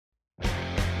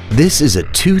This is a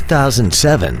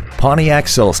 2007 Pontiac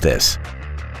Solstice.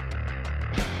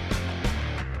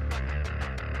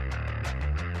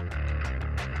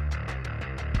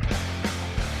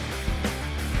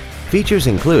 Features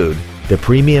include the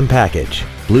premium package,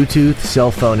 Bluetooth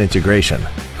cell phone integration,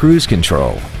 cruise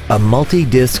control, a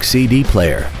multi-disc CD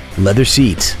player, leather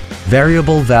seats,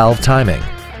 variable valve timing,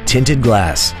 tinted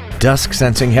glass, dusk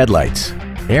sensing headlights,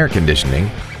 air conditioning,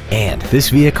 and this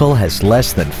vehicle has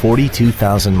less than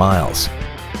 42,000 miles.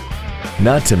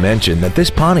 Not to mention that this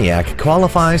Pontiac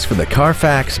qualifies for the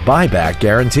Carfax buyback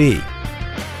guarantee.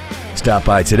 Stop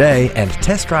by today and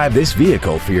test drive this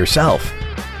vehicle for yourself.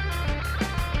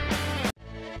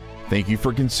 Thank you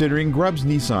for considering Grubbs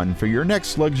Nissan for your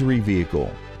next luxury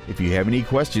vehicle. If you have any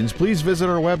questions, please visit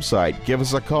our website, give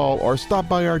us a call, or stop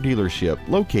by our dealership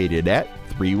located at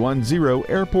 310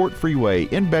 Airport Freeway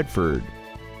in Bedford.